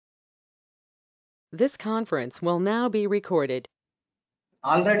This conference will now be recorded.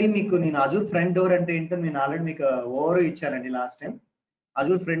 Already మీకు నేను Azure front door అంటే ఏంటో నేను ఆల్రెడీ మీకు ఓవర్ ఇచ్చానండి last time.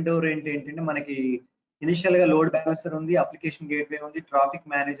 Azure front door ఏంటంటే మనకి ఇనిషియల్ గా లోడ్ బ్యాలెన్సర్ ఉంది, అప్లికేషన్ గేట్వే ఉంది,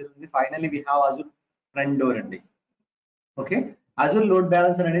 ట్రాఫిక్ మేనేజర్ ఉంది, finally we have Azure front door అండి. ఓకే, అజూర్ లోడ్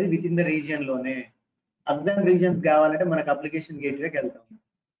బ్యాలెన్సర్ అనేది విత్ ఇన్ ద రీజియన్ లోనే. అదర్ దాన్ రీజియన్స్ కావాలంటే మనకి అప్లికేషన్ గేట్వేకి వెళ్తాం,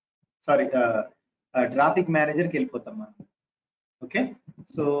 సారీ ట్రాఫిక్ మేనేజర్కి వెళ్ళిపోతాం మనం. ఓకే,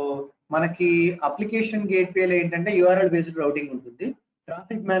 సో మనకి అప్లికేషన్ గేట్వేలో ఏంటంటే యూఆర్ఎల్ బేస్డ్ రౌటింగ్ ఉంటుంది.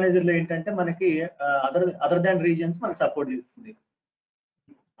 ట్రాఫిక్ మేనేజర్ లో ఏంటంటే మనకి అదర్ దాన్ రీజియన్స్ మనకి సపోర్ట్ చేస్తుంది.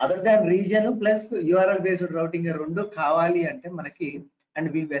 Other than region plus URL based routing రెండు కావాలి అంటే మనకి, and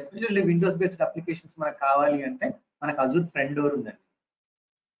especially Windows based applications మనకు కావాలి అంటే మనకు అజూర్ ఫ్రంట్ డోర్ ఉందండి.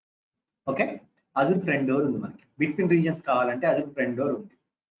 ఓకే, అజూర్ ఫ్రంట్ డోర్ ఉంది మనకి. బిట్వీన్ రీజియన్స్ కావాలంటే అజూర్ ఫ్రంట్ డోర్ ఉంది.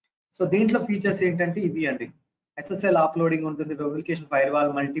 సో దీంట్లో ఫీచర్స్ ఏంటంటే ఇవి అండి. ఎస్ఎస్ఎల్ ఆఫ్లోడింగ్ ఉంటుంది, application fire wall,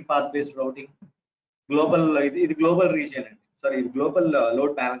 multi path based routing, global, ఇది గ్లోబల్ రీజియన్ అండి, సారీ ఇది global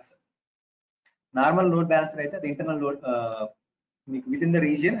load balancer. Normal load balancer అయితే అది ఇంటర్నల్ లోడ్ మీకు with in the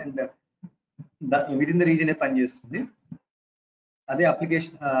region and with in the region పనిచేస్తుంది. అదే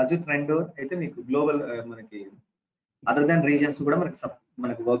అప్లికేషన్ అజూర్ ఫ్రంట్ డోర్ అయితే మీకు గ్లోబల్, మనకి అదర్ దాన్ రీజియన్స్ కూడా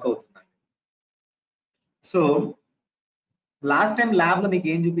మనకి వర్క్ అవుతుంది. సో లాస్ట్ టైం ల్యాబ్ లో మీకు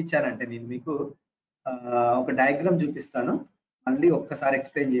ఏం చూపించారంటే నేను మీకు ఒక డయాగ్రామ్ చూపిస్తాను, మళ్ళీ ఒక్కసారి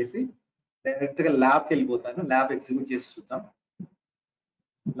ఎక్స్ప్లెయిన్ చేసి డైరెక్ట్ గా ల్యాబ్కి వెళ్ళిపోతాను, ల్యాబ్ ఎగ్జిక్యూట్ చేసి చూద్దాం.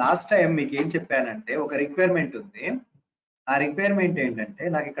 లాస్ట్ టైం మీకు ఏం చెప్పానంటే ఒక రిక్వైర్మెంట్ ఉంది. ఆ రిక్వైర్మెంట్ ఏంటంటే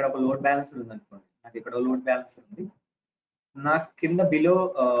నాకు ఇక్కడ ఒక లోడ్ బ్యాలెన్సర్ ఉంది అనుకోండి, నాకు ఇక్కడ లోడ్ బ్యాలెన్సర్ ఉంది, నాకు కింద బిలో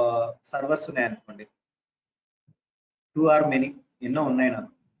సర్వర్స్ ఉన్నాయి అనుకోండి, 2 ఆర్ మెనీ, ఎన్నో ఉన్నాయి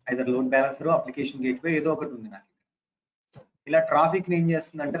నాకు, either load balancer, application gateway ఏదో ఒకటి ఉంది నాకు. ఇలా ట్రాఫిక్ ని ఏం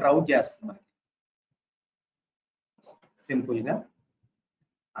చేస్తుందంటే రౌట్ చేస్తుంది మనకి సింపుల్ గా.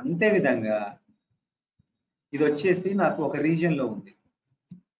 అంతే విధంగా ఇది వచ్చేసి నాకు ఒక రీజియన్ లో ఉంది,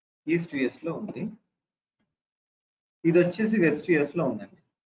 ఈస్ట్ యుఎస్ లో ఉంది, ఇది వచ్చేసి వెస్ట్ యుఎస్ లో ఉందండి.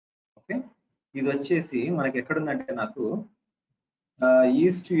 ఓకే, ఇది వచ్చేసి మనకి ఎక్కడుందంటే నాకు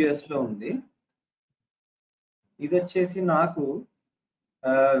ఈస్ట్ యుఎస్ లో ఉంది, ఇది వచ్చేసి నాకు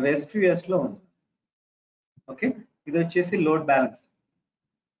వెస్ట్ యుఎస్ లో ఉంది. ఓకే, ఇది వచ్చేసి load balance,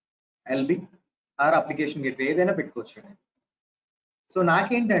 LB or application gateway ఏదైనా పెట్టుకోవచ్చు. సో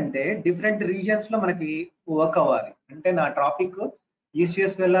నాకేంటంటే డిఫరెంట్ రీజియన్స్ లో మనకి వర్క్ అవ్వాలి అంటే నా ట్రాఫిక్ ఈస్ట్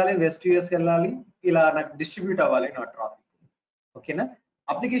యుఎస్ వెళ్ళాలి, వెస్ట్ యుఎస్ వెళ్ళాలి, ఇలా నాకు డిస్ట్రిబ్యూట్ అవ్వాలి నా ట్రాఫిక్. ఓకేనా,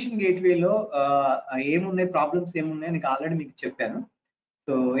 అప్లికేషన్ గేట్వేలో ఏమున్నాయి ప్రాబ్లమ్స్ ఏమున్నాయి నీకు ఆల్రెడీ మీకు చెప్పాను.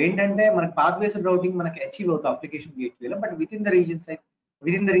 సో ఏంటంటే మనకి పాత్ బేస్డ్ రౌటింగ్ మనకి అచీవ్ అవుతుంది application గేట్వేలో, but with in the regions,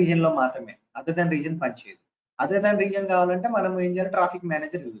 with in the region లో మాత్రమే, అదర్ దాన్ రీజియన్ పనిచేయదు. అదర్ దాన్ రీజియన్ కావాలంటే మనం ఏం చేయాలి, ట్రాఫిక్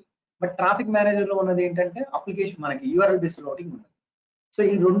మేనేజర్ వెళ్ళాలి. బట్ ట్రాఫిక్ మేనేజర్ లో ఉన్నది ఏంటంటే అప్లికేషన్ మనకి యూఆర్ఎల్ బేస్డ్ రౌటింగ్ ఉన్నది. సో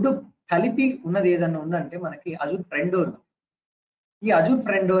ఈ రెండు కలిపి ఉన్నది ఏదన్నా ఉందంటే మనకి అజూర్ ఫ్రంట్ డోర్. ఈ అజూర్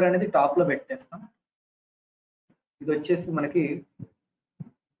ఫ్రంట్ డోర్ అనేది టాప్ లో పెట్టేస్తాం. ఇది వచ్చేసి మనకి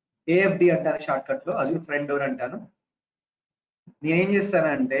ఏఎఫ్డి అంటారు షార్ట్ కట్ లో, అజూర్ ఫ్రంట్ డోర్ అంటాను. నేనేం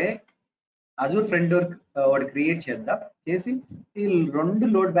చేస్తానంటే అజూర్ ఫ్రంట్ డోర్ ఒకటి క్రియేట్ చేద్దాం, చేసి ఈ రెండు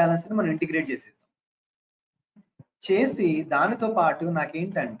లోడ్ బ్యాలెన్స్ మనం ఇంటిగ్రేట్ చేసేద్దాం. చేసి దానితో పాటు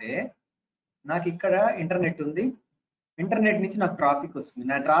నాకేంటంటే నాకు ఇక్కడ ఇంటర్నెట్ ఉంది, ఇంటర్నెట్ నుంచి నాకు ట్రాఫిక్ వస్తుంది.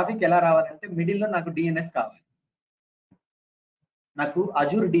 నా ట్రాఫిక్ ఎలా రావాలంటే మిడిల్ లో నాకు డిఎన్ఎస్ కావాలి, నాకు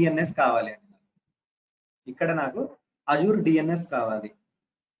అజూర్ డిఎన్ఎస్ కావాలి అండి. ఇక్కడ నాకు అజూర్ డిఎన్ఎస్ కావాలి.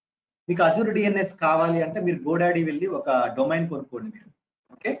 మీకు అజూర్ డిఎన్ఎస్ కావాలి అంటే మీరు గోడాడీ వెళ్ళి ఒక డొమైన్ కొనుక్కోండి మీరు.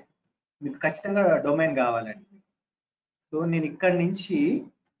 ఓకే, మీకు ఖచ్చితంగా డొమైన్ కావాలండి. సో నేను ఇక్కడ నుంచి,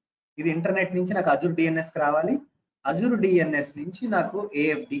 ఇది ఇంటర్నెట్ నుంచి నాకు అజూర్ డిఎన్ఎస్ రావాలి, అజూర్ డిఎన్ఎస్ నుంచి నాకు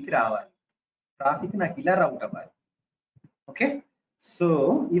ఏఎఫ్డికి రావాలి, ట్రాఫిక్ నాకు ఇలా రౌట్ అవ్వాలి. ఓకే, సో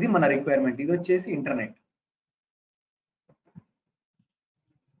ఇది మన రిక్వైర్మెంట్. ఇది వచ్చేసి ఇంటర్నెట్.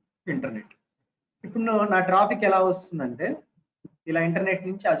 ఇప్పుడు నా ట్రాఫిక్ ఎలా వస్తుందంటే ఇలా ఇంటర్నెట్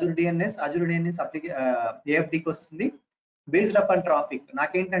నుంచి అజూర్ డిఎన్ఎస్ ఏఎఫ్డికి వస్తుంది. బేస్డ్ అప్ ఆన్ ట్రాఫిక్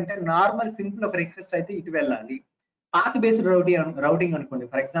నాకేంటంటే నార్మల్ సింపుల్ ఒక రిక్వెస్ట్ అయితే ఇటు వెళ్ళాలి. పాత్ బేస్డ్ రౌటింగ్ అనుకోండి,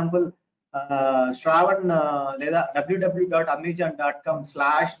 ఫర్ ఎగ్జాంపుల్ శ్రావణ్ లేదా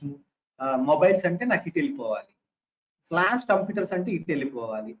www.amazon.com/mobiles అంటే నాకు ఇటు వెళ్ళిపోవాలి, /computers అంటే ఇటు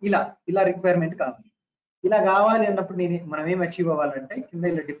వెళ్ళిపోవాలి. ఇలా రిక్వైర్మెంట్ కావాలి. ఇలా కావాలి అన్నప్పుడు మనం ఏం అచీవ్ అవ్వాలంటే కింద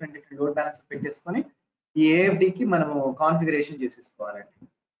ఇలా డిఫరెంట్ లోడ్ బ్యాలెన్స్ పెట్టేసుకొని ఈ ఏఎఫ్డికి మనము కాన్ఫిగరేషన్ చేసేసుకోవాలండి.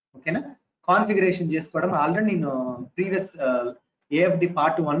 ఓకేనా, కాన్ఫిగరేషన్ చేసుకోవడం ఆల్రెడీ నేను ప్రీవియస్ ఏఎఫ్డి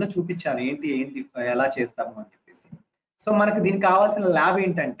పార్ట్ 1 లో చూపించాను, ఏంటి ఎలా చేస్తాము అని చెప్పేసి. సో మనకు దీనికి కావాల్సిన ల్యాబ్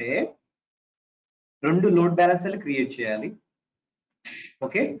ఏంటంటే రెండు లోడ్ బ్యాలెన్సర్లు క్రియేట్ చేయాలి.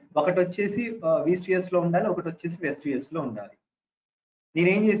 ఓకే, ఒకటి వచ్చేసి ఈస్ట్ యుఎస్ లో ఉండాలి, ఒకటి వచ్చేసి వెస్ట్ యుఎస్ లో ఉండాలి.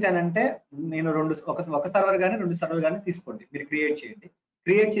 నేనేం చేశానంటే నేను ఒక సర్వర్ కానీ 2 సర్వర్ కానీ తీసుకోండి, మీరు క్రియేట్ చేయండి.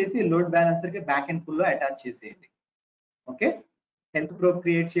 క్రియేట్ చేసి లోడ్ బ్యాలెన్సర్ కి బ్యాక్ ఎండ్ పుల్ లో అటాచ్ చేసేయండి. ఓకే, హెల్త్ ప్రోబ్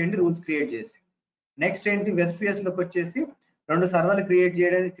క్రియేట్ చేయండి, రూల్స్ క్రియేట్ చేసేయండి. నెక్స్ట్ ఏంటి, వెస్ట్రియస్ లోకి వచ్చేసి 2 సర్వర్లు క్రియేట్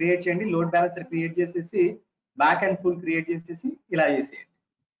చేయండి, లోడ్ బ్యాలెన్సర్ క్రియేట్ చేసేసి బ్యాక్ అండ్ పుల్ క్రియేట్ చేసేసి ఇలా చేసేయండి.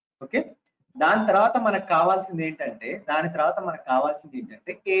 ఓకే, దాని తర్వాత మనకు కావాల్సింది ఏంటంటే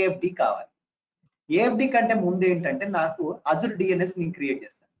ఏఎఫ్డి కావాలి. ఏఎఫ్డి కంటే ముందు ఏంటంటే నాకు అజూర్ డిఎన్ఎస్ నేను క్రియేట్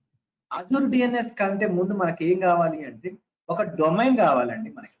చేస్తాను. అజూర్ డిఎన్ఎస్ కంటే ముందు మనకి ఏం కావాలి అంటే ఒక డొమైన్ కావాలండి.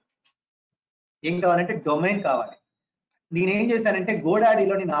 మనకి ఏం కావాలంటే డొమైన్ కావాలి. నేనేం చేశానంటే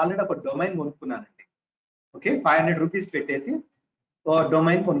గోడాడీలో నేను ఆల్రెడీ ఒక డొమైన్ కొనుక్కున్నానండి. ఓకే, 500 రూపీస్ పెట్టేసి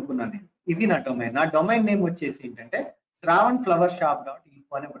డొమైన్ కొనుక్కున్నాను నేను. ఇది నా డొమైన్. నా డొమైన్ నేమ్ వచ్చేసి ఏంటంటే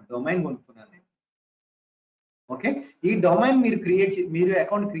shravanflowershop.info అనే ఒక డొమైన్ కొనుక్కున్నాను నేను. ఓకే, ఈ డొమైన్ మీరు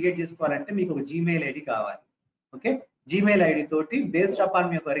అకౌంట్ క్రియేట్ చేసుకోవాలంటే మీకు ఒక జీమెయిల్ ఐడి కావాలి. ఓకే, జీమెయిల్ ఐడి తోటి బేస్డ్ అపాన్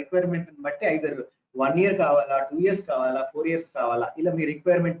మీ యొక్క రిక్వైర్మెంట్ బట్టి ఐదర్ 1 year కావాలా, 2 years కావాలా, 4 years కావాలా, ఇలా మీ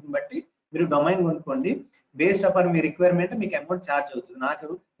రిక్వైర్మెంట్ బట్టి మీరు డొమైన్ కొనుక్కోండి. బేస్డ్ అపాన్ మీ రిక్వైర్మెంట్ మీకు అమౌంట్ ఛార్జ్ అవుతుంది. నాకు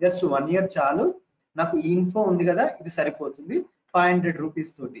జస్ట్ 1 year చాలు, నాకు ఈ ఇన్ఫో ఉంది కదా ఇది సరిపోతుంది. 500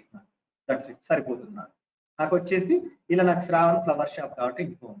 రూపీస్ తోటి దట్స్ ఇట్, సరిపోతుంది. నాకు వచ్చేసి ఇలా నాకు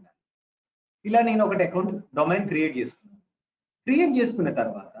shravanflowershop.info ఉంది. ఇలా నేను ఒకటి అకౌంట్ డొమైన్ క్రియేట్ చేసుకున్నాను. క్రియేట్ చేసుకున్న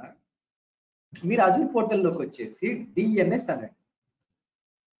తర్వాత మీరు అజూర్ పోర్టల్లోకి వచ్చేసి డిఎన్ఎస్ అనండి.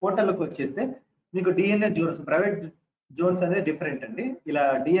 పోర్టల్లోకి వచ్చేస్తే మీకు డిఎన్ఎస్ జోన్స్, ప్రైవేట్ జోన్స్ అనేది డిఫరెంట్ అండి. ఇలా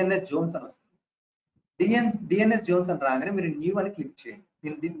డిఎన్ఎస్ జోన్స్ అని వస్తుంది. డిఎన్ఎస్ జోన్స్ అని రాగానే మీరు న్యూ అని క్లిక్ చేయండి.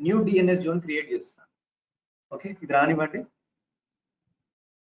 నేను న్యూ డిఎన్ఎస్ జోన్ క్రియేట్ చేస్తున్నాను. ఓకే, ఇది రానివ్వండి.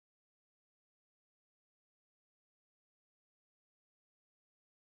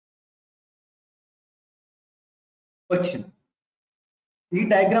 వచ్చింది. ఈ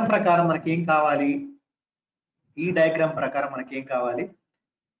డయాగ్రామ్ ప్రకారం మనకి ఏం కావాలి,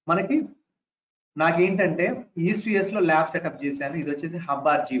 మనకి నాకేంటంటే ఈస్టీఎస్ లో ల్యాబ్ సెటప్ చేశాను. ఇది వచ్చేసి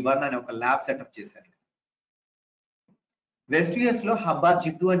HubRG1 అనే ఒక ల్యాబ్ సెటప్ చేశాను. వెస్టిఎస్ లో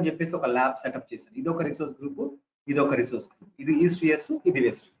HubRG2 అని చెప్పేసి ఒక ల్యాబ్ సెటప్ చేశాను. ఇది ఒక రిసోర్స్ గ్రూప్, ఇది ఒక రిసోర్స్ గ్రూప్. ఇది ఈస్టీఎస్, ఇది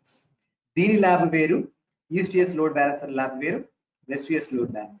వెస్టిఎస్. దీని ల్యాబ్ వేరు, ఈస్టీఎస్ లోడ్ బ్యాలెన్సర్ ల్యాబ్ వేరు, వెస్టిఎస్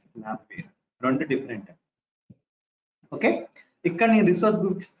లోడ్ బ్యాలెన్సర్ ల్యాబ్ వేరు, రెండు డిఫరెంట్. ఓకే, ఇక్కడ నేను రిసోర్స్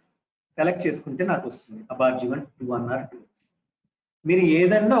గ్రూప్ సెలెక్ట్ చేసుకుంటే నాకు వస్తుంది HubRG1 2 or 2. మీరు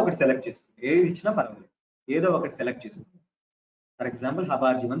ఏదన్నా ఒకటి సెలెక్ట్ చేసుకోండి, ఏది ఇచ్చినా పర్వాలేదు, ఏదో ఒకటి సెలెక్ట్ చేసుకోండి. ఫర్ ఎగ్జాంపుల్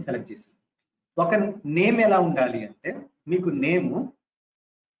HubRG1 సెలెక్ట్ చేసి ఒక నేమ్ ఎలా ఉండాలి అంటే మీకు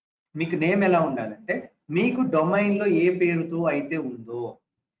నేమ్ ఎలా ఉండాలంటే మీకు డొమైన్ లో ఏ పేరుతో అయితే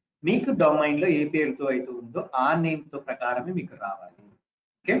ఉందో ఆ నేమ్ తో ప్రకారమే మీకు రావాలి.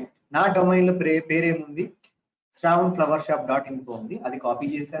 ఓకే, నా డొమైన్ లో పేరేముంది, shravanflowershop.info ఉంది. అది కాపీ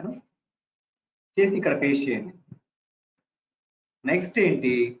చేశాను, చేసి ఇక్కడ పేస్ట్ చేయండి. నెక్స్ట్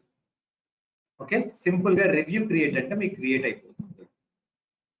ఏంటి, ఓకే, సింపుల్ గా రివ్యూ క్రియేట్ అంటే మీకు క్రియేట్ అయిపోతుంది.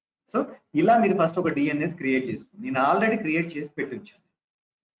 సో ఇలా మీరు ఫస్ట్ ఒక డిఎన్ఎస్ క్రియేట్ చేసుకోండి. నేను ఆల్రెడీ క్రియేట్ చేసి పెట్టించాను.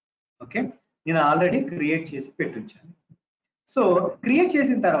 ఓకే, సో క్రియేట్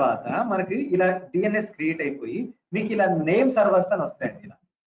చేసిన తర్వాత మనకి ఇలా డిఎన్ఎస్ క్రియేట్ అయిపోయి మీకు ఇలా నేమ్ సర్వర్స్ అని వస్తాయండి. ఇలా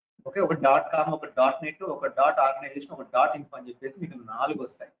ఓకే, ఒక .com, ఒక .net, ఒక .organization, ఒక .info అని చెప్పేసి మీకు 4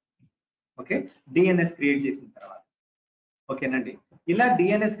 వస్తాయి. ఓకే, డిఎన్ఎస్ క్రియేట్ చేసిన తర్వాత. ఓకేనండి, ఇలా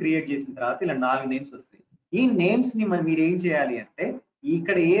డిఎన్ఎస్ క్రియేట్ చేసిన తర్వాత ఇలా 4 నేమ్స్ వస్తాయి. ఈ నేమ్స్ ని మీరు ఏం చేయాలి అంటే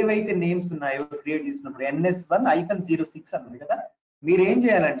ఇక్కడ ఏవైతే నేమ్స్ ఉన్నాయో క్రియేట్ చేసినప్పుడు NS1-06 అని ఉంది కదా, మీరు ఏం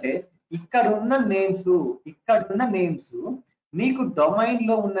చేయాలంటే ఇక్కడ ఉన్న నేమ్స్ మీకు డొమైన్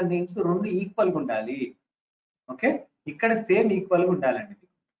లో ఉన్న నేమ్స్ 2 ఈక్వల్ గా ఉండాలి. ఓకే, ఇక్కడ సేమ్ ఈక్వల్ గా ఉండాలండి.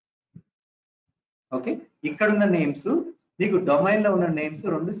 ఓకే, ఇక్కడ ఉన్న నేమ్స్ మీకు డొమైన్ లో ఉన్న నేమ్స్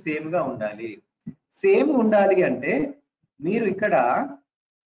 2 సేమ్ గా ఉండాలి. సేమ్ ఉండాలి అంటే మీరు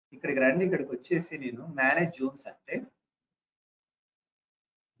ఇక్కడికి రండి. ఇక్కడికి వచ్చేసి నేను మేనేజ్ జోన్స్ అంటే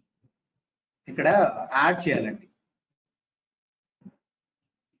ఇక్కడ యాడ్ చేయాలండి.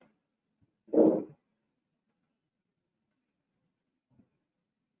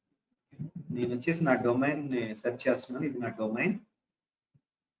 నేను వచ్చేసి నా డొమైన్ సెర్చ్ చేస్తున్నాను. ఇది నా డొమైన్.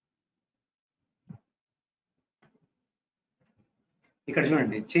 ఇక్కడ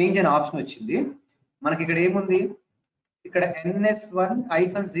చూడండి చేంజ్ అనే ఆప్షన్ వచ్చింది. మనకి ఇక్కడ ఏముంది, ఇక్కడ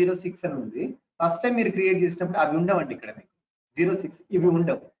NS1-06 అని ఉంది. ఫస్ట్ టైం మీరు క్రియేట్ చేసినప్పుడు అవి ఉండవండి. ఇక్కడ మీకు 06 ఇవి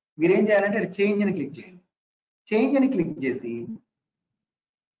ఉండవు. మీరు ఏం చేయాలంటే చేంజ్ అని క్లిక్ చేయండి. చేంజ్ అని క్లిక్ చేసి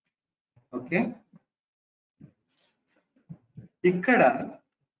ఓకే, ఇక్కడ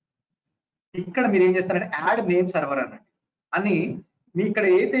మీరు ఏం చేస్తారంటే యాడ్ నేమ్ సర్వర్ అనండి అని మీ ఇక్కడ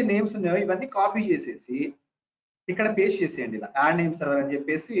ఏదైతే నేమ్స్ ఉన్నాయో ఇవన్నీ కాపీ చేసేసి ఇక్కడ పేస్ట్ చేసేయండి. ఇలా యాడ్ నేమ్ సర్వర్ అని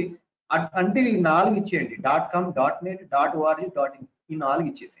చెప్పేసి అంటే ఈ 4 ఇచ్చేయండి. .com, .net, .org, .in ఈ 4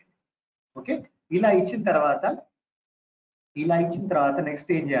 ఇచ్చేసేయండి. ఓకే, ఇలా ఇచ్చిన తర్వాత నెక్స్ట్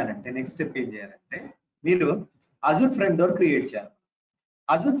ఏం చేయాలంటే, నెక్స్ట్ స్టెప్ ఏం చేయాలంటే, మీరు అజూర్ ఫ్రంట్ డోర్ క్రియేట్ చేయాలి.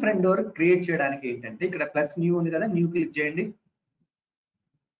 అజూర్ ఫ్రంట్ డోర్ క్రియేట్ చేయడానికి ఏంటంటే, ఇక్కడ ప్లస్ న్యూ ఉంది కదా, న్యూ క్లిక్ చేయండి.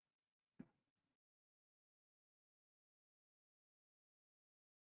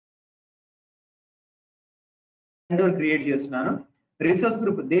 డోర్ క్రియేట్ చేస్తున్నాను. రిసోర్స్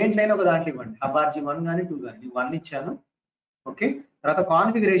గ్రూప్ దేంట్లైనా ఒక దాంట్లో ఇవ్వండి. అబార్జీ 1 కానీ 2 కానీ 1 ఇచ్చాను. ఓకే, తర్వాత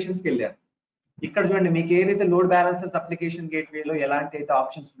కాన్ఫిగరేషన్స్కి వెళ్ళారు. ఇక్కడ చూడండి, మీకు ఏదైతే లోడ్ బ్యాలెన్సర్స్ అప్లికేషన్ గేట్వేలో ఎలాంటి అయితే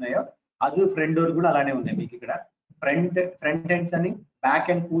ఆప్షన్స్ ఉన్నాయో అజూర్ ఫ్రంట్ డోర్ కూడా అలానే ఉన్నాయి. మీకు ఇక్కడ ఫ్రంట్ ఎండ్స్ అని, బ్యాక్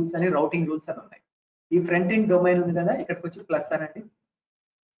ఎండ్ పూల్స్ అని, రౌటింగ్ రూల్స్ అని ఉన్నాయి. ఈ ఫ్రంట్ ఎండ్ డొమైన్ ఉంది కదా, ఇక్కడికి వచ్చి ప్లస్ అనండి.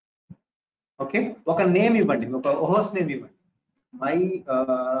 ఓకే, ఒక నేమ్ ఇవ్వండి, ఒక హోస్ట్ నేమ్ ఇవ్వండి. మై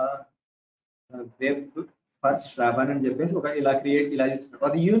వెబ్ ఫస్ట్ రావన్ అని చెప్పేసి ఒక ఇలా ఇస్తున్నారు.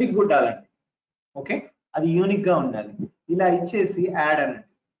 అది యూనిక్ గా ఉండాలండి. ఓకే, అది యూనిక్ గా ఉండాలి. ఇలా ఇచ్చేసి యాడ్ అనండి.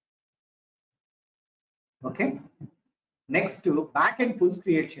 Okay, next back end pools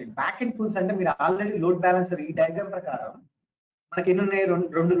create చేయండి. బ్యాక్ ఎండ్ పూల్స్ అంటే మీరు ఆల్రెడీ లోడ్ బ్యాలెన్సర్ ఈ డయాగ్రామ్ ప్రకారం మనకి ఎన్ని ఉన్నాయి,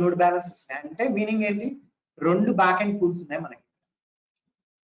 రెండు లోడ్ బ్యాలెన్సర్స్ ఉన్నాయి. అంటే మీనింగ్ ఏంటి, 2 బ్యాక్ ఎండ్ పూల్స్ ఉన్నాయి మనకి.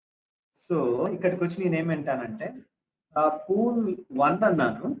 సో ఇక్కడికి వచ్చి నేను ఏమంటానంటే పూల్ 1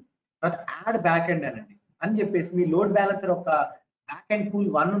 అన్నాను, తర్వాత యాడ్ బ్యాక్ ఎండ్ అనండి అని చెప్పేసి మీ లోడ్ బ్యాలెన్సర్ ఒక బ్యాక్ ఎండ్ పూల్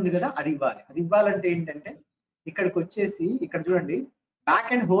 1 ఉంది కదా, అది ఇవ్వాలి. అది ఇవ్వాలంటే ఏంటంటే, ఇక్కడికి వచ్చేసి ఇక్కడ చూడండి, బ్యాక్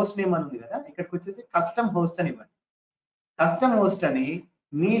ఎండ్ హోస్ట్ నేమ్ అని ఉంది కదా, ఇక్కడికి వచ్చేసి కస్టమ్ హోస్ట్ అని ఇవ్వండి. కస్టమ్ హోస్ట్ అని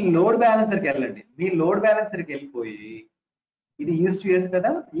మీ లోడ్ బ్యాలెన్సర్కి వెళ్ళండి. మీ లోడ్ బ్యాలెన్సర్కి వెళ్ళిపోయి, ఇది యూస్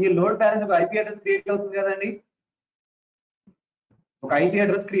కదా, ఈ లోడ్ బ్యాలెన్స్ ఒక ఐపీ అడ్రస్ క్రియేట్ అవుతుంది కదండి, ఒక ఐపీ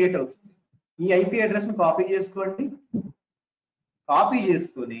అడ్రస్ క్రియేట్ అవుతుంది. ఈ ఐపీ అడ్రస్ ని కాపీ చేసుకోండి. కాపీ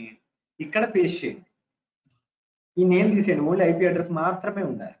చేసుకొని ఇక్కడ పేస్ట్ చేయండి. ఈ నేమ్ తీసేయండి, ఓన్లీ ఐపీ అడ్రస్ మాత్రమే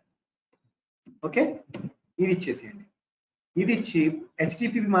ఉండాలి. ఓకే, ఇది ఇచ్చేసేయండి. ఇది ఇచ్చి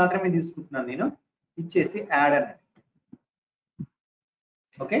హెచ్టిటిపి మాత్రమే తీసుకుంటున్నాను నేను, ఇచ్చేసి యాడ్ అనండి.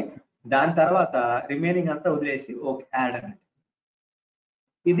 ఓకే, దాని తర్వాత రిమైనింగ్ అంతా వదిలేసి ఓకే యాడ్ అనండి.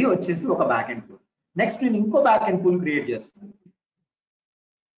 ఇది వచ్చేసి ఒక బ్యాక్ ఎండ్ పూల్. నెక్స్ట్ నేను ఇంకో బ్యాక్ ఎండ్ పూల్ క్రియేట్ చేస్తున్నాను.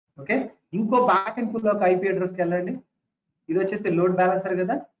 ఓకే, ఇంకో బ్యాక్ ఎండ్ పూల్ ఒక ఐపీ అడ్రస్కి వెళ్ళండి. ఇది వచ్చేసి లోడ్ బ్యాలెన్సర్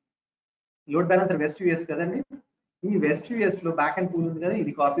కదా, లోడ్ బ్యాలెన్సర్ వెస్ట్ యూఎస్ కదండి. ఈ వెస్ట్ యూఎస్ లో బ్యాక్ ఎండ్ పూల్ ఉంది కదా,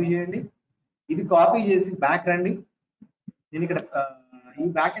 ఇది కాపీ చేయండి. ఇది కాపీ చేసి బ్యాక్ రండి. నేను ఇక్కడ ఈ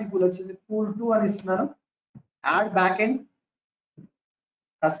బ్యాక్ ఎండ్ పూల్ వచ్చేసి పూల్ 2 అని ఇస్తున్నాను. Add back end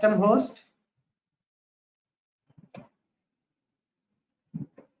custom host.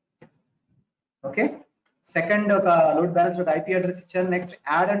 Okay, second ఒక లోడ్ బ్యాలెన్స్ ఒక ఐపీ అడ్రస్ ఇచ్చాను. నెక్స్ట్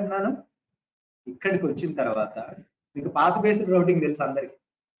యాడ్ అంటున్నాను. ఇక్కడికి వచ్చిన తర్వాత మీకు పాత్ బేస్డ్ రౌటింగ్ తెలుసు అందరికి.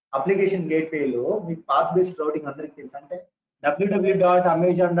 అప్లికేషన్ గేట్వేలో మీకు పాత్ బేస్డ్ రౌటింగ్ అందరికి తెలుసు. అంటే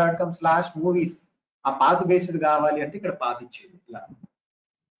www.amazon.com/movies ఆ పాత్ బేస్డ్ కావాలి అంటే ఇక్కడ పాత్ ఇచ్చేది ఇలా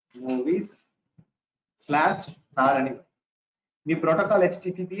movies/star అని. మీ ప్రోటోకాల్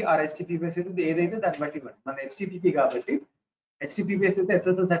హెచ్టిటిపి ఆర్ హెచ్టిటిపిఎస్ ఏదైతే దాన్ని బట్టి ఇవ్వండి. మన హెచ్టిటిపి కాబట్టి హెచ్టిటిపిఎస్ అయితే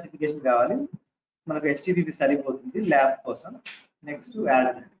ఎస్ఎస్ఎల్ సర్టిఫికేషన్ కావాలి, మనకు హెచ్టిటిపి సరిపోతుంది ల్యాబ్ కోసం. నెక్స్ట్ యాడ్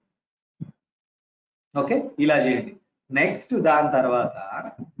అనండి. ఓకే, ఇలా చేయండి. నెక్స్ట్ దాని తర్వాత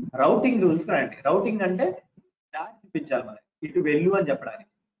రౌటింగ్ రూల్స్ రండి. రౌటింగ్ అంటే దారి చూపించాలి మనకి, ఇటు వెళ్ళు అని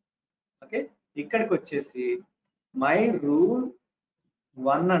చెప్పడానికి. ఓకే, ఇక్కడికి వచ్చేసి మై రూల్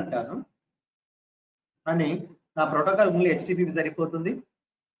 1 అంటాను అని నా ప్రోటోకాల్ ముందు హెచ్టిటిపి సరిపోతుంది.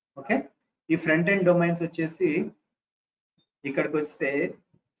 ఓకే, ఈ ఫ్రంట్ ఎండ్ డొమైన్స్ వచ్చేసి ఇక్కడికి వస్తే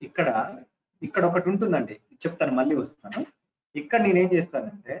ఇక్కడ ఒకటి ఉంటుందండి, చెప్తాను మళ్ళీ వస్తాను. ఇక్కడ నేనేం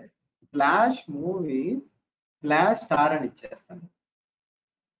చేస్తానంటే /movies/star అని ఇచ్చేస్తాను.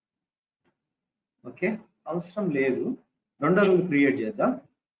 ఓకే, అవసరం లేదు, రెండో రూల్ క్రియేట్ చేద్దాం.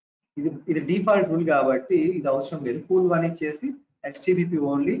 ఇది డిఫాల్ట్ రూల్ కాబట్టి ఇది అవసరం లేదు. పూల్ 1 ఇచ్చేసి హెచ్టిటిపి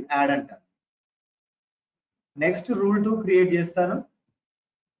ఓన్లీ యాడ్ అంటాను. నెక్స్ట్ రూల్ 2 క్రియేట్ చేస్తాను.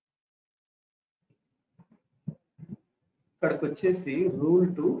 ఇక్కడికి వచ్చేసి రూల్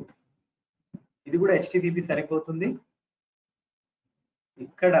 2, ఇది కూడా హెచ్టిటిపి సరిపోతుంది.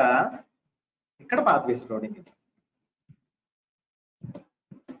 ఇక్కడ పాత్ బేస్డ్ రౌటింగ్.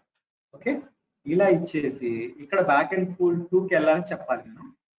 ఓకే, ఇలా ఇచ్చేసి ఇక్కడ బ్యాక్ ఎండ్ పూల్ 2కి వెళ్ళాలని చెప్పాలి నేను.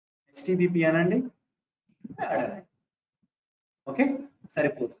 హెచ్టిటిపి అనండి, ఓకే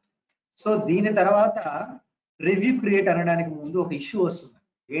సరిపోతుంది. సో దీని తర్వాత రివ్యూ క్రియేట్ అనడానికి ముందు ఒక ఇష్యూ వస్తుంది.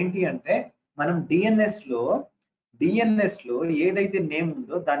 ఏంటి అంటే, మనం డిఎన్ఎస్ లో ఏదైతే నేమ్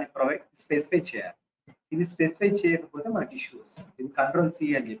ఉందో దాన్ని స్పెసిఫై చేయాలి. ఇది స్పెసిఫై చేయకపోతే మనకి ఇష్యూ వస్తుంది. ఇది కంట్రోల్ సి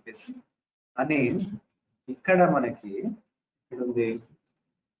అని చెప్పేసి అని ఇక్కడ మనకి ఉంది.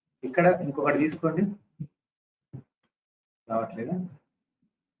 ఇక్కడ ఇంకొకటి తీసుకోండి, రావట్లేదా?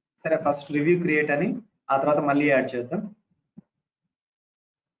 సరే, ఫస్ట్ రివ్యూ క్రియేట్ అని, ఆ తర్వాత మళ్ళీ యాడ్ చేద్దాం.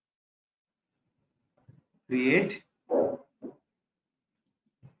 క్రియేట్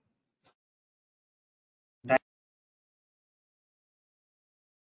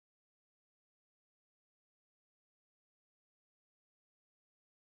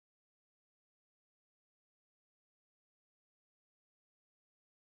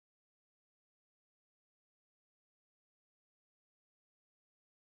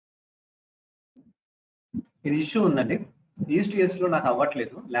ఇది ఇష్యూ ఉందండి. ఈస్ట్ యూఎస్ లో నాకు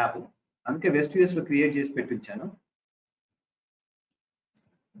అవ్వట్లేదు ల్యాబ్, అందుకే వెస్ట్ యూఎస్ లో క్రియేట్ చేసి పెట్టించాను.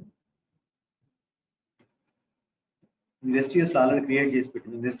 వెస్ట్ యూఎస్ లో ఆల్రెడీ క్రియేట్ చేసి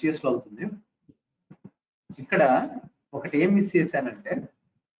పెట్టింది, వెస్ట్ యూఎస్ లో అవుతుంది. ఇక్కడ ఒకటి ఏం మిస్ చేశానంటే,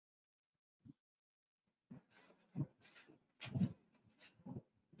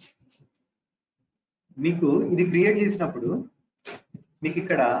 మీకు ఇది క్రియేట్ చేసినప్పుడు మీకు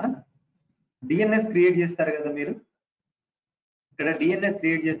ఇక్కడ డిఎన్ఎస్ క్రియేట్ చేస్తారు కదా మీరు, ఇక్కడ డిఎన్ఎస్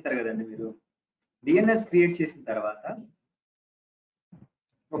క్రియేట్ చేస్తారు కదండి మీరు. డిఎన్ఎస్ క్రియేట్ చేసిన తర్వాత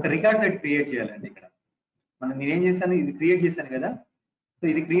ఒక రికార్డ్ సెట్ క్రియేట్ చేయాలండి. ఇక్కడ నేనేం చేశాను, ఇది క్రియేట్ చేశాను కదా, సో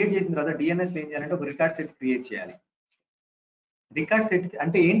ఇది క్రియేట్ చేసిన తర్వాత డిఎన్ఎస్ ఏం చేయాలంటే ఒక రికార్డ్ సెట్ క్రియేట్ చేయాలి. రికార్డ్ సెట్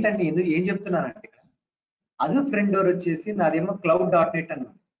అంటే ఏంటంటే ఎందుకు ఏం చెప్తున్నానంటే, ఇక్కడ అజూర్ ఫ్రంట్ డోర్ వచ్చేసి నాదేమో cloud.net అని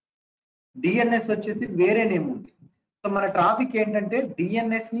ఉంది, డిఎన్ఎస్ వచ్చేసి వేరే నేమ్ ఉంది. సో మన ట్రాఫిక్ ఏంటంటే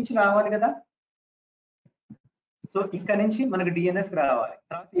డిఎన్ఎస్ నుంచి రావాలి కదా, సో ఇక్కడ నుంచి మనకు డిఎన్ఎస్ రావాలి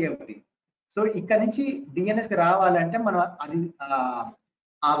ట్రాఫిక్ ఏమిటి. సో ఇక్కడ నుంచి డిఎన్ఎస్ కి రావాలంటే మనం అది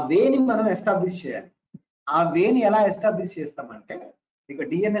ఆ వేని మనం ఎస్టాబ్లిష్ చేయాలి. ఆ వేని ఎలా ఎస్టాబ్లిష్ చేస్తామంటే, ఇక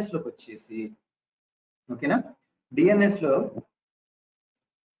డిఎన్ఎస్ లోకి వచ్చేసి, ఓకేనా, డిఎన్ఎస్ లో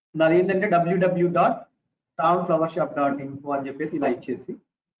నాది ఏంటంటే www.soundflowershop.info అని చెప్పేసి ఇలా ఇచ్చేసి,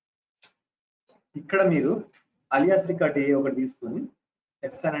 ఇక్కడ మీరు అలియాస్ రికార్డ్ ఏ ఒకటి తీసుకొని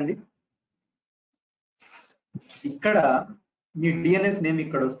ఇస్తానండి. ఇక్కడ మీ డిఎన్ఎస్ నేమ్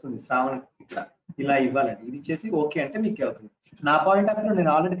ఇక్కడ వస్తుంది, శ్రావణ్ ఇక్కడ ఇలా ఇవ్వాలండి. ఇది ఇచ్చేసి ఓకే అంటే మీకు అవుతుంది. నా పాయింట్ ఆఫ్ వ్యూ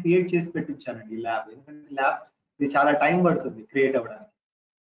నేను ఆల్రెడీ క్రియేట్ చేసి పెట్టించానండి ఈ ల్యాబ్, ఎందుకంటే ల్యాబ్ ఇది చాలా టైం పడుతుంది క్రియేట్ అవ్వడానికి,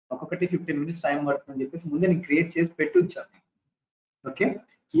 ఒక్కొక్కటి 15 మినిట్స్ టైం పడుతుంది అని చెప్పేసి ముందే నేను క్రియేట్ చేసి పెట్టించాను. ఓకే,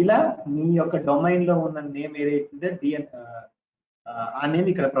 ఇలా మీ యొక్క డొమైన్ లో ఉన్న నేమ్ ఏదైతుందో ఆ నేమ్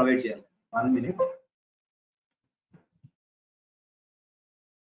ఇక్కడ ప్రొవైడ్ చేయాలి. 1 minute.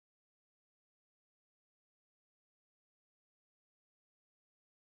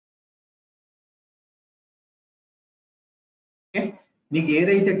 మీకు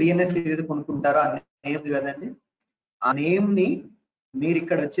ఏదైతే డిఎన్ఎస్ ఏదైతే కొనుక్కుంటారో ఆ నేమ్ కదండి, ఆ నేమ్ ని మీరు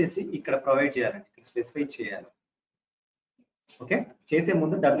ఇక్కడ వచ్చేసి ఇక్కడ ప్రొవైడ్ చేయాలండి, ఇక్కడ స్పెసిఫై చేయాలి. ఓకే, చేసే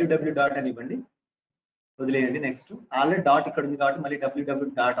ముందు www డాట్ అని ఇవ్వండి, వదిలేయండి. నెక్స్ట్ ఆల్రెడీ డాట్ ఇక్కడ ఉంది కాబట్టి మళ్ళీ www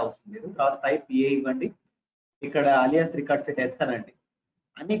డాట్ అవసరం లేదు. తర్వాత టైప్ ఏ ఇవ్వండి, ఇక్కడ అలియాస్ రికార్డ్ సెట్ ఎస్తానండి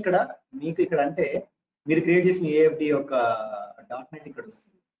అని ఇక్కడ మీకు ఇక్కడ అంటే మీరు క్రియేట్ చేసిన ఏఎఫ్డి యొక్క .net ఇక్కడ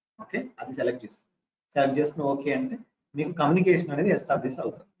వస్తుంది. ఓకే, అది సెలెక్ట్ చేసుకుని ఓకే అంటే మీకు కమ్యూనికేషన్ అనేది ఎస్టాబ్లిష్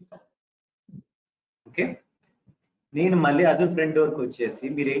అవుతుంది. ఓకే, నేను మళ్ళీ అజూర్ ఫ్రంట్ డోర్ కి వచ్చేసి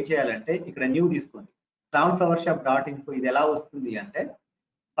మీరు ఏం చేయాలంటే ఇక్కడ న్యూ తీసుకోండి, soundflowershop.info. ఇది ఎలా వస్తుంది అంటే,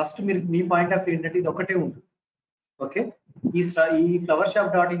 ఫస్ట్ మీరు మీ పాయింట్ ఆఫ్ వ్యూ ఏంటంటే ఇది ఒకటే ఉంటుంది. ఓకే, ఈ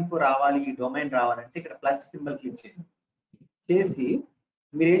flowershop.info రావాలి, ఈ డొమైన్ రావాలంటే ఇక్కడ ప్లస్ సింబల్ క్లిక్ చేయండి. చేసి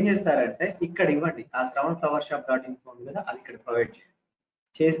మీరు ఏం చేస్తారంటే ఇక్కడ ఇవ్వండి, ఆ soundflowershop.info ఉంది కదా, అది ఇక్కడ ప్రొవైడ్ చేయండి.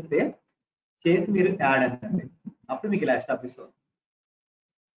 చేసి మీరు యాడ్ అనండి, అప్పుడు మీకు ఇలా ఎస్టాబ్లిష్ అవుతుంది.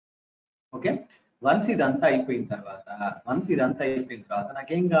 ఓకే, వన్స్ ఇదంతా అయిపోయిన తర్వాత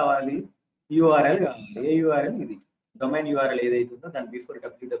నాకేం కావాలి, యూఆర్ఎల్ కావాలి. ఏ యూఆర్ఎల్, ఇది డొమైన్ యూఆర్ఎల్ ఏదైతుందో దాని బిఫోర్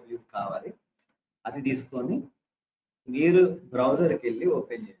www కావాలి. అది తీసుకొని మీరు బ్రౌజర్కి వెళ్ళి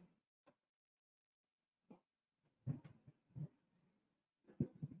ఓపెన్ చేయండి.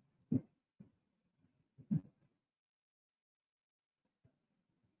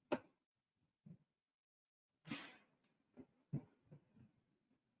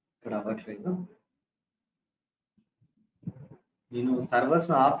 ఇక్కడ అవ్వట్లేదు, నేను సర్వర్స్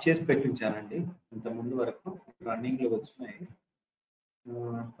ఆఫ్ చేసి పెట్టించానండి ఇంత ముందు వరకు, రన్నింగ్ లో వచ్చినాయి.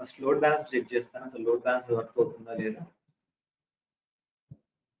 ఫస్ట్ లోడ్ బ్యాలెన్స్ చెక్ చేస్తాను, అసలు లోడ్ బ్యాలెన్స్ వర్క్ అవుతుందా లేదా.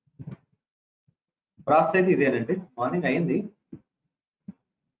 ప్రాసెస్ అయితే ఇదేనండి, మార్నింగ్ అయింది.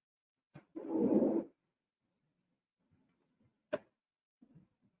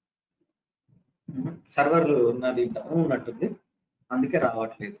 సర్వర్ ఉన్నది డౌన్ ఉన్నట్టుంది, అందుకే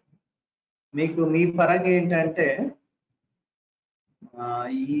రావట్లేదు. మీకు మీ పరంగా ఏంటంటే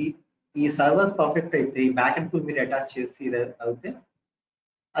ఈ సర్వర్స్ పర్ఫెక్ట్ అయితే, ఈ బ్యాక్ అండ్ టూల్ మీరు అటాచ్ చేసి అయితే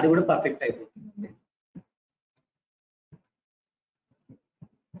అది కూడా పర్ఫెక్ట్ అయిపోతుందండి.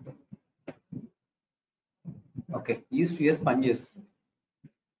 ఓకే, ఈస్ట్ యూఎస్ పనిచేస్తుంది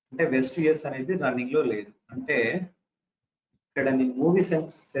అంటే వెస్ట్ యూఎస్ అనేది రన్నింగ్ లో లేదు. అంటే ఇక్కడ నేను మూవీ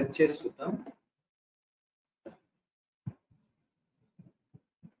సెర్చ్ చేసి చూద్దాం.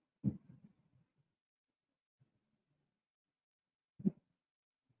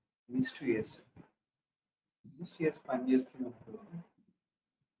 ఈస్ట్ యూఎస్ పని చేస్తున్నప్పుడు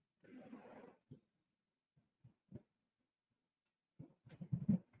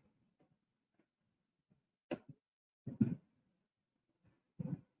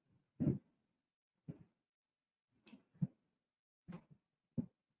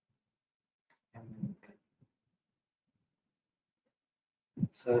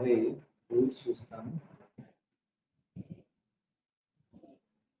సరే రూల్స్ చూస్తాను.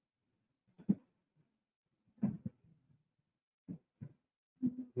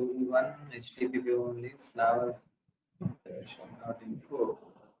 Rule 1 HTTP only Slaver not info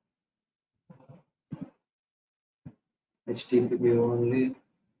HTTP only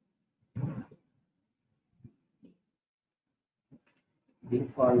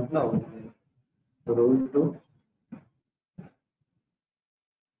default లో ఉంది. Rule 2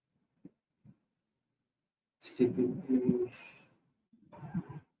 HTTP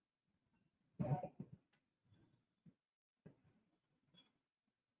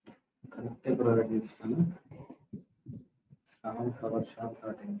కరెక్ట్ ప్రొవైడ్ చేస్తాను. Sound power shop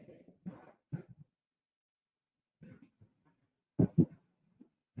starting.